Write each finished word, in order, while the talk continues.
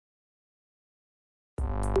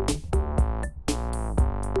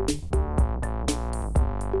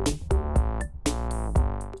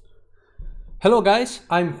Hello guys,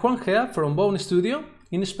 I'm Juan Gea from Bone Studio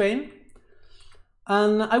in Spain,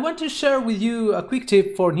 and I want to share with you a quick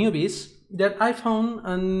tip for newbies that I found,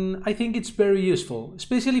 and I think it's very useful,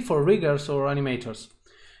 especially for riggers or animators.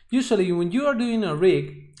 Usually when you are doing a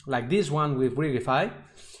rig, like this one with Rigify,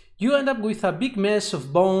 you end up with a big mess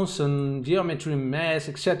of bones and geometry mess,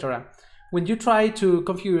 etc. when you try to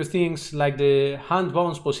configure things like the hand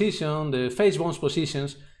bones position, the face bones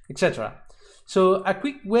positions, etc. So a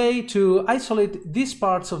quick way to isolate these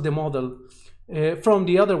parts of the model from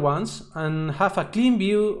the other ones and have a clean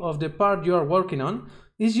view of the part you are working on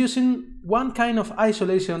is using one kind of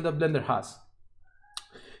isolation that Blender has.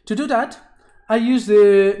 To do that, I use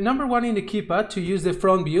the number 1 in the keypad to use the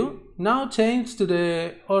front view. Now change to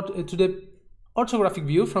the orthographic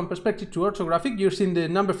view, from perspective to orthographic, using the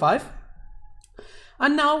number 5.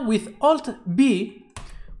 And now with Alt-B,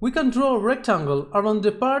 we can draw a rectangle around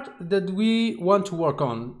the part that we want to work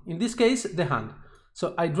on, in this case the hand.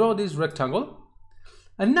 So I draw this rectangle,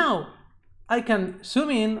 and now I can zoom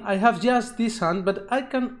in. I have just this hand, but I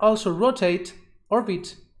can also rotate,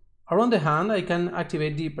 orbit around the hand. I can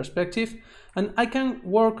activate the perspective, and I can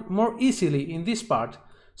work more easily in this part.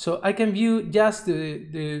 So I can view just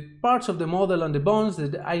the parts of the model and the bones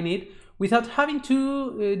that I need without having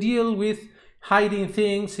to deal with hiding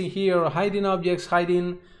things in here, or hiding objects,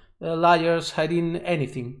 hiding layers, hiding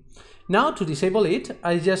anything. Now to disable it,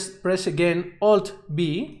 I just press again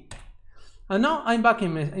Alt-B, and now I'm back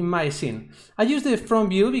in my scene. I use the front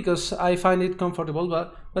view because I find it comfortable,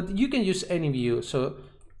 but you can use any view. So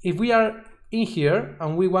if we are in here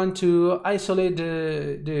and we want to isolate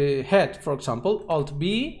the head, for example,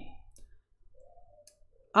 Alt-B,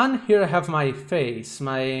 and here I have my face,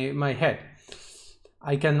 my head.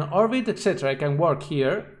 I can orbit, etc. I can work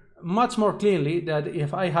here much more cleanly than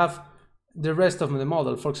if I have the rest of the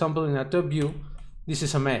model. For example, in a top view, this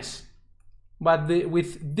is a mess. But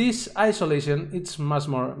with this isolation, it's much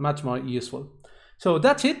more useful. So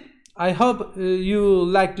that's it. I hope you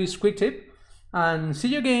like this quick tip, and see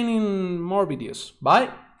you again in more videos. Bye!